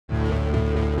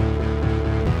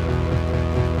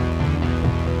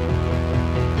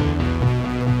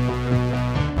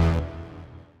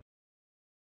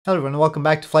Hello everyone, welcome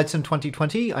back to Flight Sim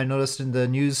 2020. I noticed in the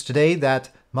news today that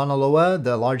Mauna Loa,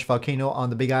 the large volcano on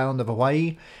the big island of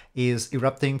Hawaii, is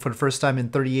erupting for the first time in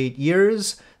 38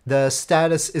 years. The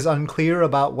status is unclear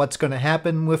about what's going to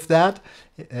happen with that.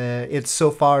 It's so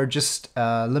far just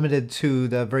limited to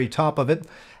the very top of it,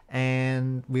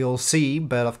 and we'll see.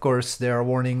 But of course there are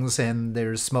warnings and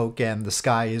there's smoke and the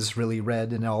sky is really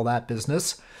red and all that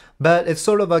business. But it's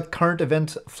sort of a current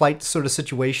event flight sort of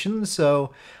situation,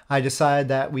 so I decided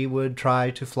that we would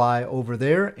try to fly over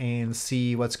there and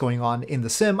see what's going on in the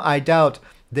sim. I doubt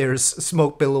there's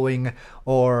smoke billowing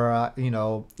or,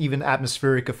 even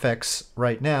atmospheric effects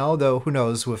right now, though who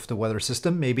knows with the weather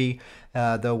system. Maybe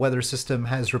the weather system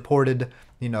has reported,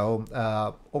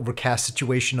 overcast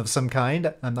situation of some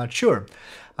kind. I'm not sure.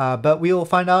 But we'll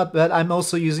find out. But I'm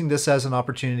also using this as an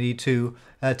opportunity to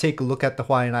take a look at the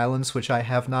Hawaiian Islands, which I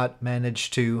have not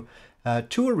managed to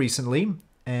tour recently.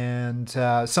 And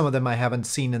some of them I haven't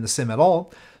seen in the sim at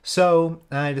all. So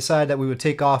I decided that we would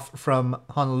take off from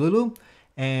Honolulu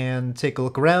and take a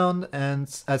look around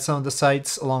and at some of the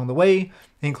sites along the way,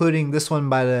 including this one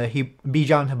by the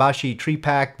Bijan Hibashi tree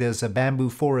pack. There's a bamboo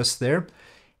forest there.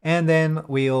 And then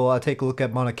we'll take a look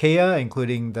at Mauna Kea,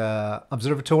 including the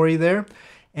observatory there,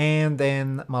 and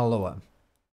then Mauna Loa.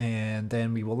 And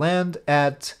then we will land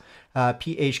at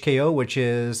PHKO, which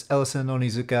is Ellison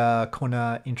Onizuka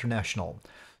Kona International.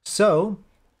 So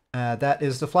that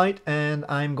is the flight, and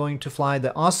I'm going to fly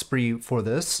the Osprey for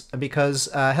this because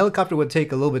a helicopter would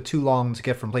take a little bit too long to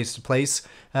get from place to place.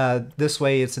 This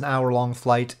way it's an hour-long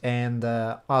flight, and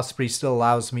the Osprey still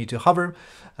allows me to hover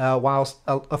while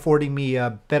affording me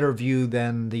a better view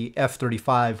than the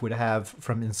F-35 would have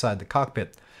from inside the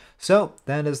cockpit. So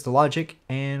that is the logic,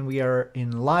 and we are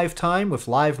in live time with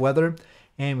live weather,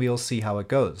 and we'll see how it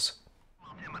goes.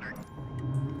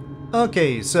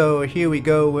 Okay, so here we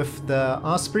go with the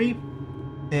Osprey.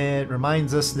 It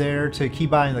reminds us there to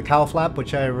keep eyeing the cowl flap,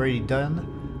 which I've already done.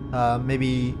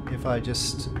 Maybe if I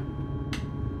just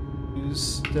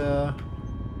use the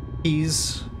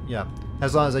keys, yeah,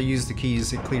 as long as I use the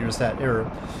keys, it clears that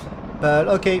error. But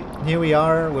okay, here we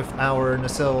are with our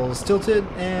nacelles tilted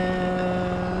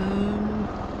and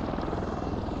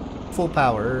full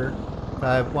power.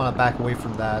 I want to back away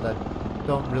from that. I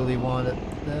don't really want it.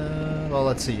 Well,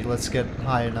 let's see. Let's get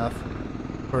high enough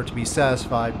for it to be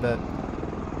satisfied, but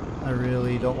I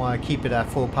really don't want to keep it at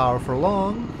full power for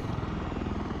long.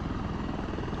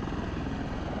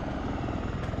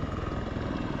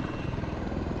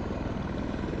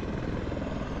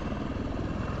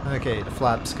 Okay, the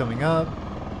flap's coming up.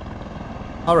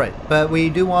 Alright, but we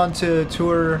do want to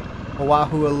tour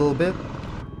Oahu a little bit,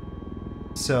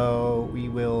 so we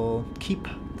will keep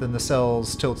the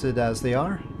nacelles tilted as they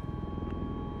are.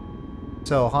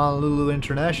 So Honolulu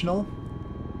International,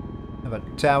 have a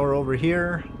tower over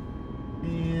here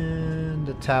and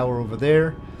a tower over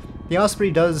there. The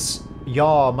Osprey does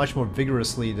yaw much more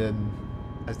vigorously than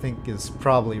I think is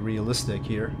probably realistic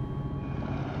here.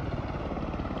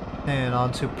 And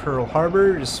on to Pearl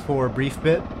Harbor just for a brief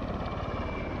bit.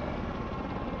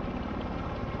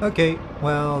 Okay,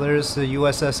 well there's the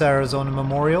USS Arizona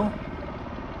Memorial.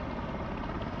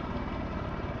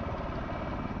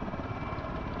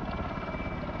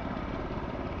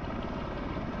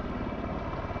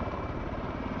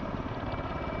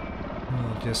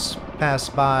 We'll just pass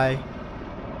by.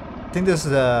 I think this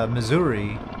is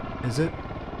Missouri, is it?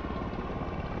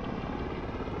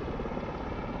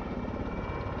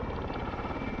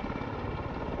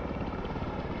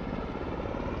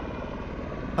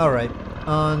 Alright,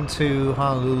 on to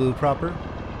Honolulu proper.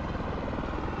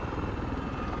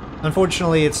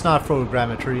 Unfortunately, it's not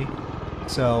photogrammetry,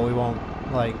 so we won't,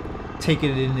 take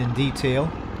it in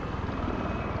detail.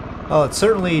 Oh, it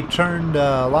certainly turned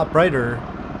a lot brighter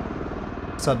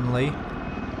suddenly.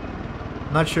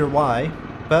 Not sure why,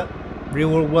 but real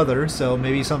world weather, so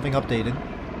maybe something updated.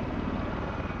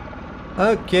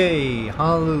 Okay,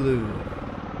 Honolulu.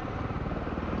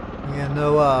 Yeah,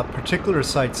 no particular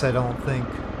sites I don't think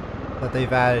that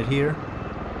they've added here.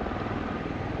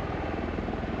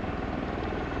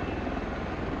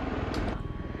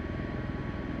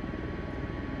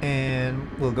 And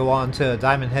we'll go on to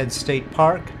Diamond Head State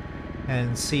Park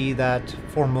and see that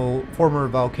former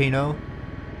volcano.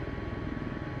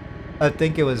 I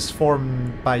think it was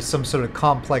formed by some sort of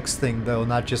complex thing though,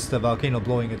 not just the volcano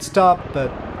blowing its top,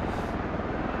 but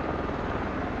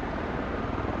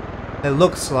it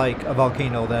looks like a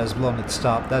volcano that has blown its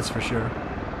top, that's for sure.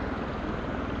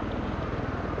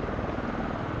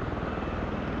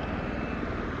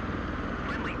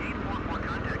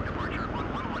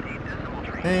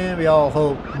 And we all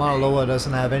hope Mauna Loa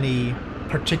doesn't have any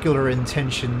particular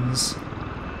intentions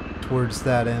towards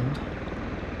that end.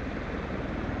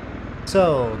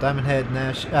 So, Diamond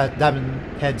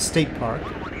Head State Park.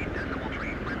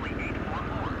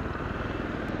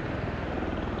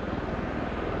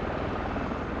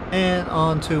 And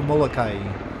on to Molokai.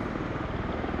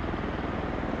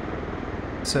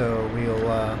 So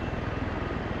we'll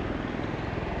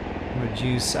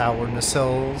reduce our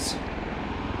nacelles.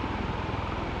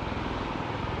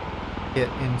 Get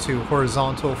into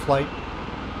horizontal flight.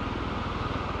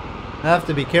 I have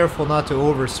to be careful not to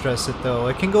overstress it though.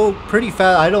 It can go pretty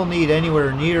fast. I don't need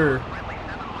anywhere near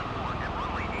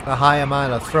a high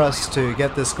amount of thrust to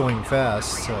get this going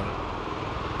fast. So,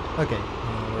 okay,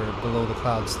 we're below the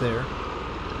clouds there.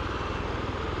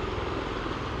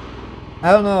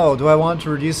 I don't know. Do I want to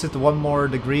reduce it to 1 more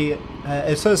degree?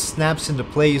 It sort of snaps into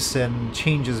place and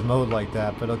changes mode like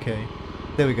that. But okay,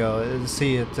 there we go.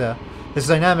 See it. This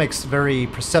dynamics very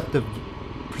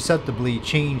perceptibly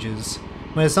changes.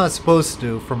 I mean, it's not supposed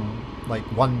to from like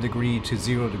 1 degree to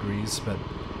 0 degrees, but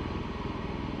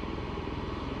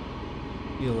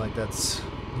I feel like that's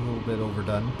a little bit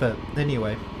overdone. But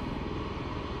anyway.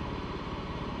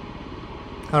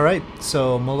 Alright,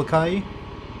 so Molokai.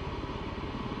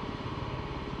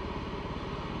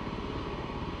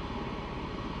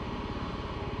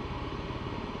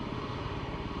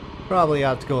 Probably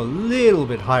have to go a little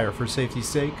bit higher for safety's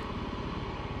sake.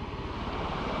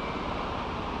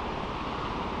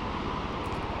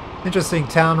 Interesting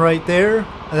town right there.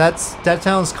 That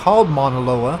town's called Mauna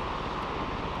Loa.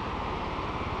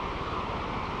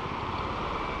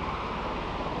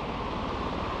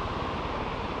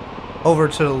 Over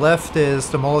to the left is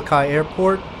the Molokai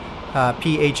Airport,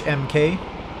 PHMK.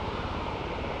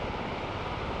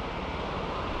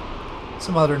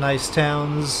 Some other nice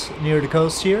towns near the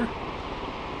coast here.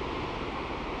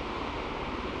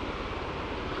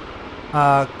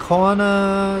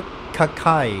 Kauna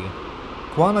Kakai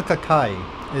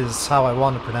is how I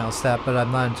want to pronounce that, but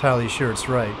I'm not entirely sure it's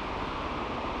right.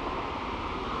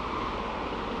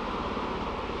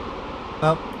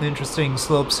 Oh, interesting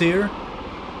slopes here.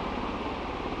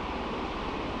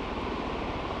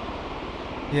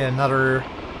 Yeah, another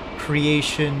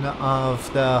creation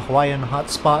of the Hawaiian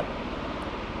hotspot.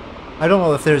 I don't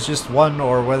know if there's just one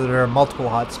or whether there are multiple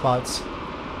hotspots.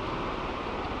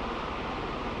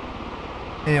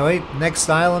 Anyway, next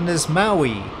island is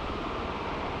Maui.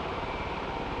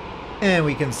 And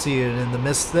we can see it in the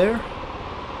mist there.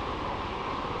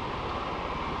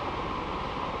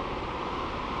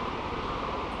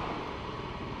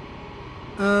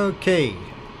 Okay,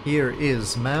 here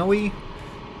is Maui.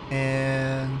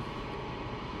 And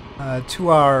to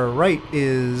our right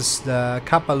is the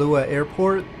Kapalua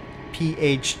Airport,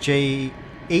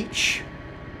 PHJH.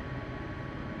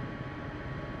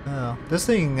 This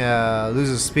thing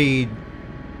loses speed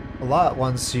a lot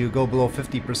once you go below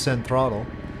 50% throttle.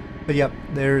 But yep,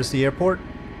 there's the airport.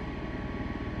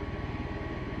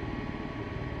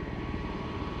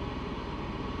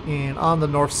 And on the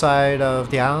north side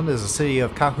of the island is the city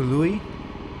of Kahului.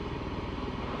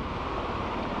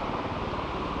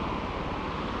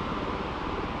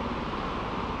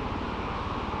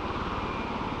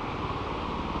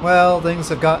 Well, things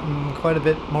have gotten quite a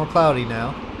bit more cloudy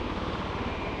now.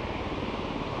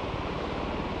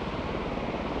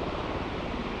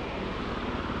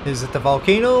 Is it the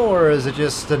volcano, or is it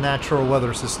just the natural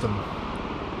weather system?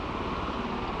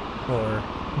 Or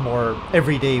more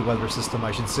everyday weather system,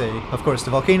 I should say. Of course,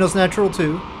 the volcano's natural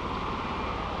too.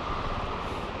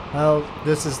 Well,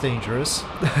 this is dangerous.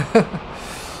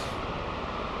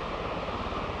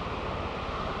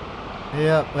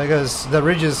 Yeah, because the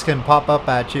ridges can pop up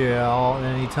at you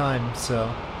any time,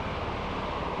 so...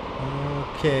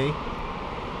 Okay.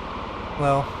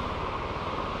 Well,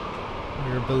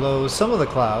 we're below some of the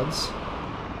clouds.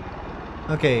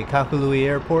 Okay, Kahului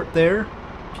Airport there.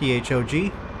 PHOG.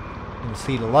 You can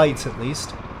see the lights at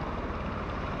least.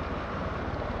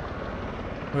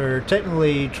 We're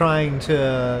technically trying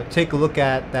to take a look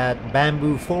at that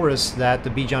bamboo forest that the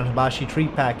Bijan Hibashi tree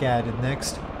pack added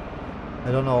next.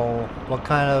 I don't know what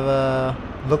kind of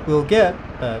look we'll get,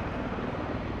 but...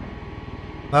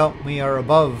 Well, we are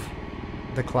above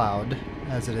the cloud,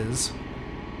 as it is.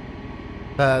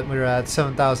 But we're at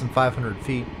 7,500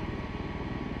 feet.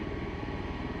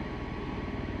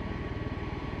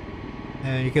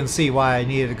 And you can see why I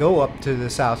needed to go up to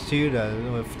this altitude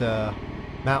with the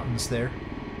mountains there.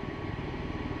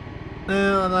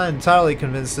 Well, I'm not entirely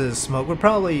convinced of the smoke. We're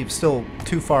probably still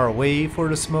too far away for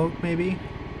the smoke, maybe.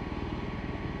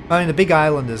 I mean, the big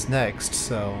island is next,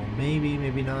 so maybe,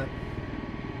 maybe not.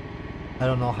 I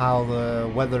don't know how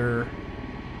the weather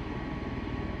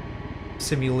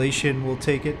simulation will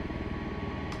take it.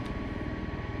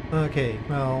 Okay,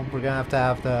 well, we're gonna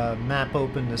have the map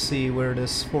open to see where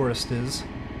this forest is.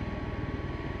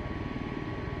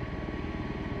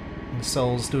 The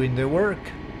soul's doing their work.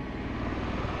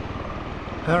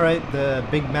 Alright, the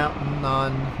big mountain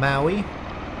on Maui.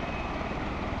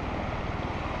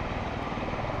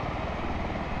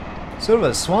 Sort of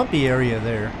a swampy area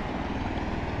there.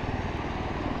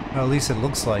 Or at least it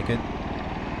looks like it.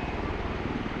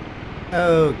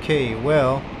 Okay,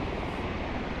 well,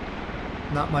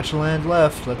 not much land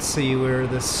left. Let's see where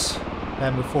this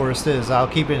bamboo forest is. I'll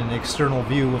keep it in an external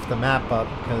view with the map up,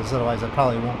 because otherwise I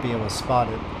probably won't be able to spot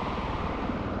it.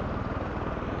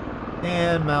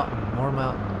 And mountain, more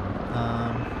mountain.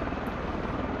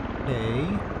 Okay.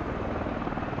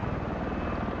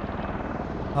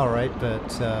 Alright, but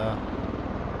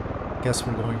guess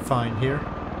we're going fine here.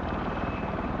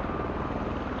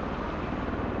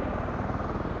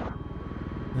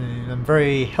 I'm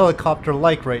very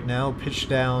helicopter-like right now, pitched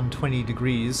down 20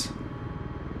 degrees.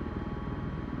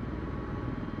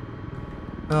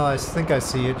 Oh, I think I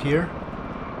see it here.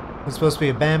 It's supposed to be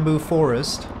a bamboo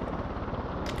forest.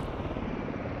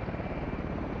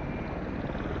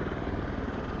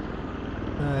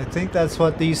 I think that's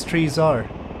what these trees are.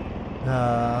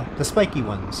 The spiky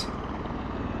ones.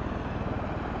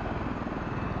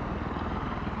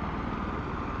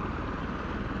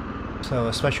 So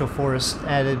a special forest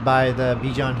added by the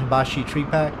Bijan Hibachi tree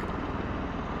pack.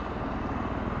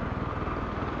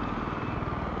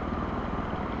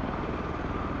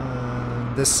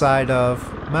 This side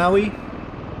of Maui.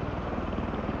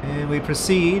 And we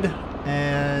proceed,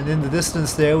 and in the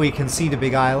distance there we can see the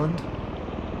big island.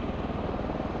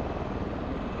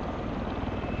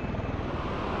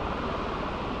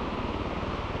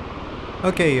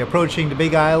 Okay, approaching the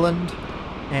big island,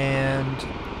 and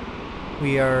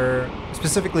we are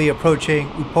specifically approaching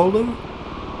Upolu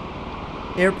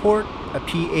Airport, a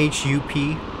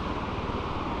PHUP.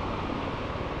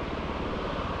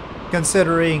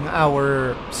 Considering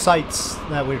our sights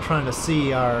that we're trying to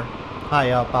see are high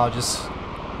up, I'll just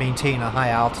maintain a high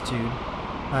altitude.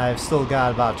 I've still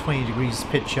got about 20 degrees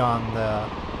pitch on the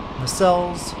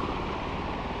nacelles,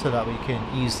 so that we can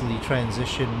easily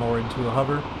transition more into a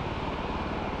hover.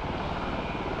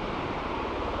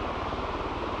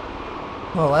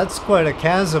 Well, that's quite a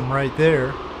chasm right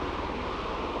there.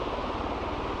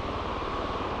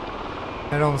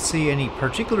 I don't see any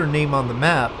particular name on the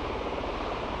map.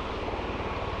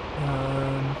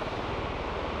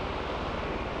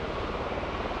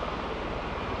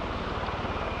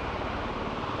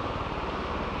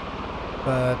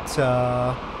 But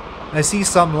I see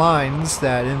some lines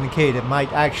that indicate it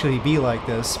might actually be like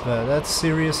this, but that's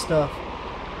serious stuff.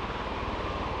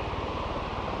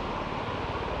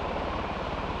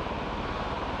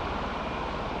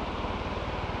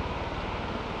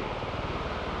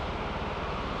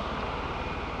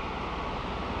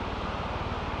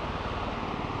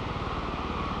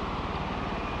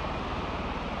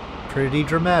 Pretty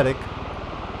dramatic.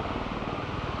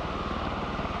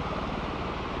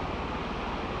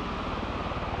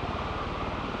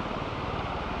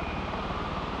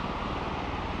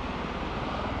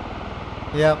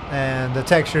 Yep, and the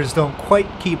textures don't quite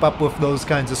keep up with those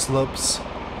kinds of slopes.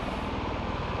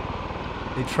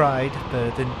 They tried, but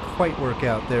it didn't quite work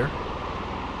out there.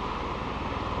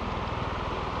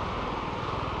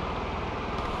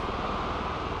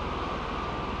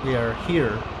 We are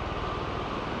here.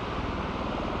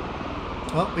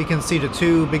 Well, we can see the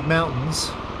two big mountains,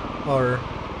 or,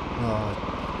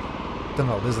 don't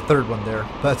know, there's a third one there,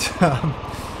 but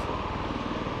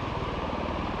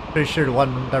pretty sure the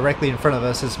one directly in front of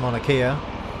us is Mauna Loa.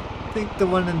 I think the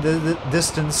one in the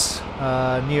distance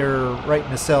near right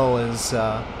nacelle is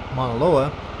Mauna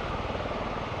Loa.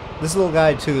 This little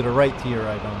guy to the right here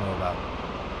I don't know about.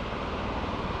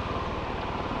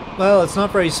 Well, it's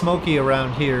not very smoky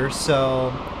around here,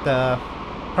 so the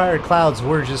prior clouds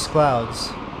were just clouds.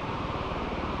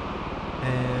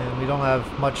 And we don't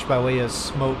have much by way of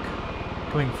smoke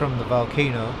coming from the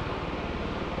volcano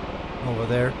over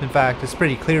there. In fact, it's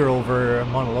pretty clear over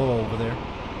Mauna Loa over there.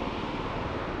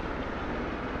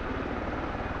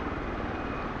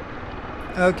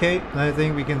 Okay, I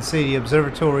think we can see the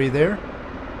observatory there.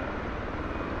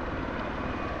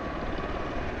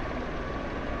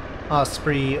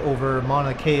 Osprey over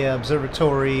Mauna Loa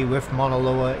Observatory with Mauna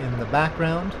Loa in the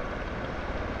background.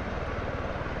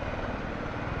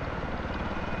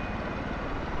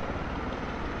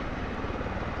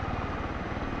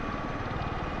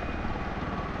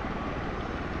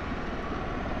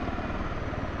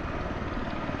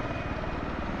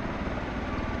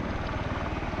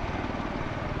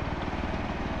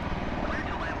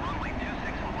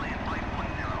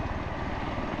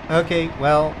 Okay,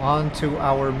 well, on to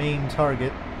our main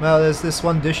target. Well, there's this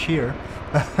one dish here.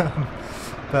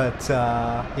 But,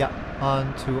 yeah,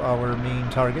 on to our main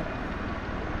target.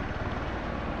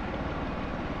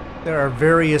 There are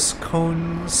various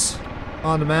cones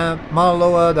on the map. Mauna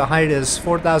Loa, the height is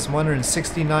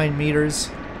 4,169 meters.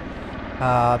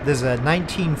 There's a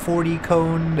 1940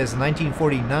 cone, there's a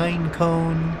 1949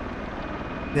 cone,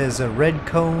 there's a red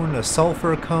cone, a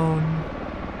sulfur cone,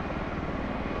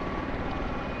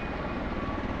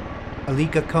 a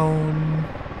Lika cone,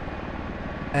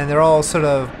 and they're all sort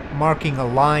of marking a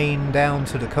line down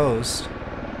to the coast.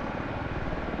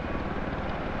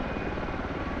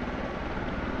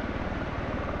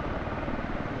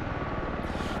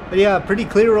 But yeah, pretty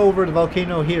clear over the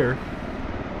volcano here.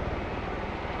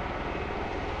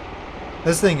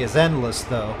 This thing is endless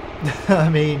though. I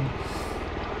mean,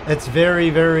 it's very,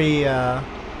 very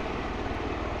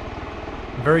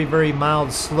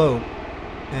mild slope,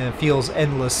 and it feels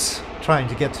endless trying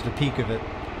to get to the peak of it.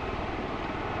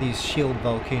 These shield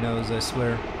volcanoes, I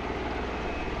swear.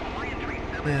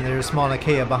 And there's Mauna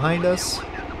Kea behind us.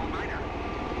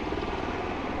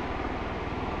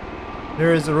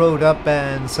 There is a road up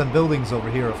and some buildings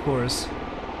over here, of course.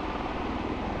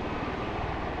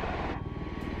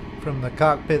 From the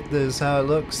cockpit, this is how it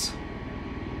looks.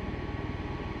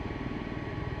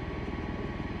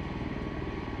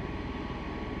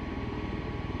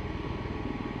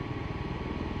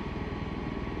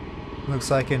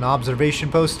 Looks like an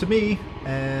observation post to me,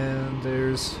 and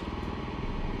there's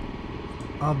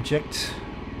object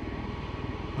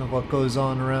of what goes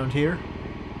on around here.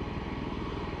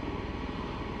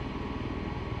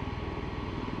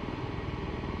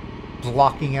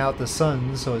 Blocking out the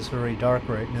sun, so it's very dark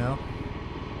right now.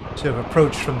 Should have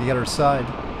approached from the other side.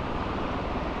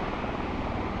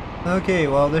 Okay,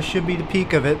 well, this should be the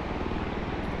peak of it.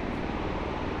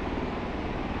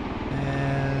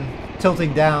 And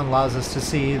tilting down allows us to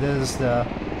see this is the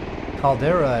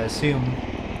caldera, I assume.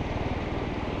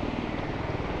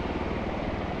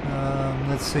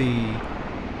 Let's see.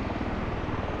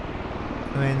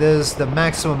 I mean, this is the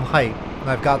maximum height.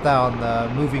 I've got that on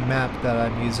the moving map that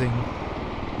I'm using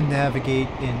to navigate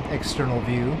in external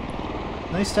view.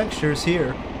 Nice textures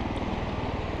here.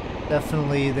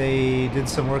 Definitely they did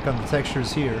some work on the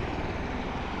textures here.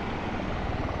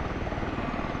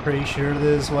 Pretty sure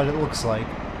this is what it looks like.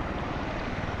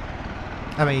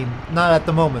 I mean, not at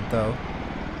the moment though.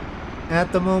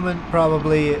 At the moment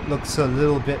probably it looks a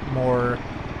little bit more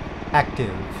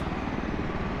active.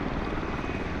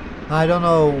 I don't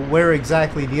know where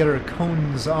exactly the other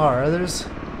cones are. There's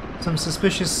some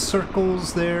suspicious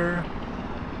circles there.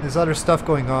 There's other stuff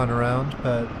going on around,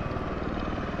 but...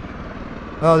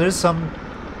 oh, there's some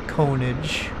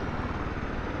conage.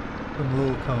 Some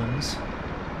little cones.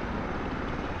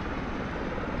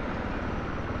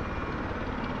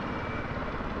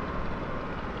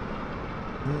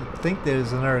 I think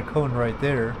there's another cone right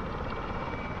there.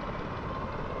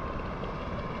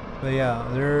 But yeah,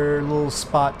 there are little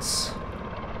spots.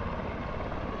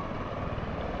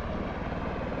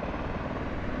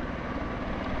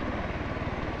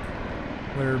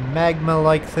 Where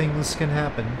magma-like things can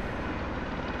happen.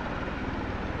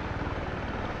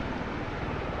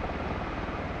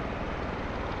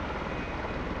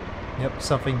 Yep,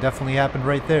 something definitely happened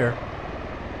right there.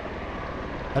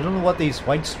 I don't know what these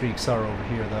white streaks are over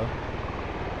here though.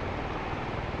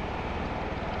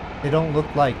 They don't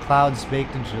look like clouds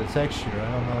baked into the texture.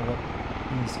 I don't know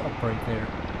what is up right there.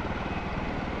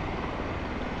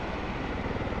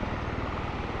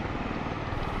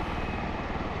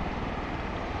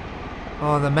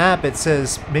 On the map it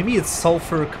says, maybe it's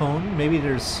sulfur cone, maybe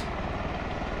there's...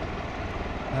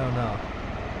 I don't know.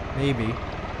 Maybe.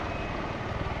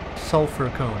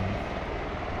 Sulfur cone.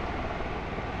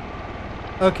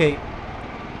 Okay.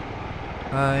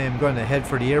 I am going to head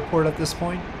for the airport at this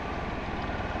point.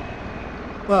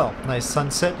 Well, nice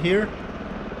sunset here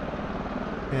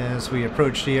as we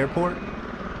approach the airport.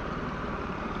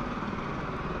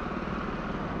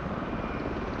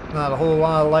 Not a whole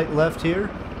lot of light left here.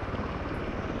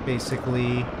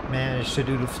 Basically managed to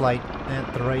do the flight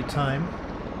at the right time.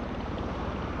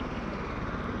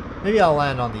 Maybe I'll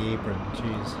land on the apron,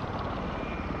 jeez.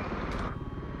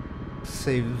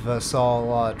 Save us all a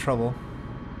lot of trouble.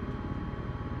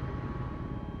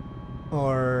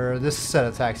 Or this set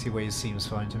of taxiways seems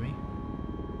fine to me.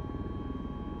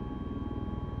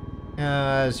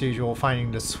 As usual,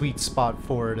 finding the sweet spot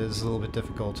for it is a little bit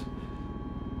difficult.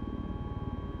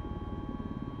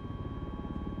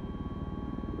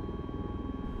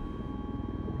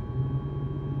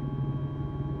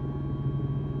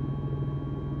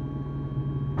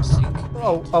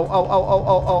 Oh, oh, oh, oh, oh,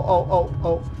 oh, oh, oh,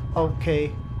 oh, oh,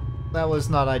 okay. That was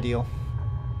not ideal.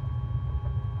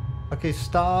 Okay,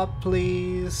 stop,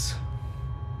 please.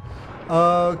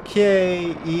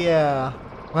 Okay, yeah.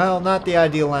 Well, not the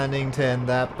ideal landing to end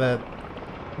that, but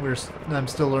I'm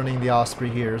still learning the Osprey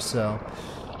here, so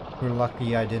we're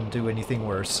lucky I didn't do anything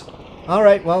worse.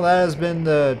 Alright, well that has been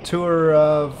the tour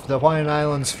of the Hawaiian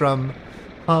Islands from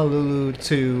Honolulu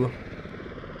to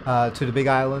the Big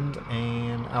Island,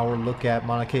 and our look at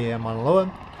Mauna Kea and Mauna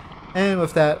Loa. And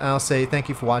with that, I'll say thank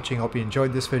you for watching. Hope you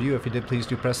enjoyed this video. If you did, please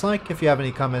do press like. If you have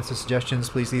any comments or suggestions,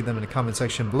 please leave them in the comment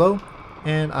section below.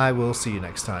 And I will see you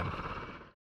next time.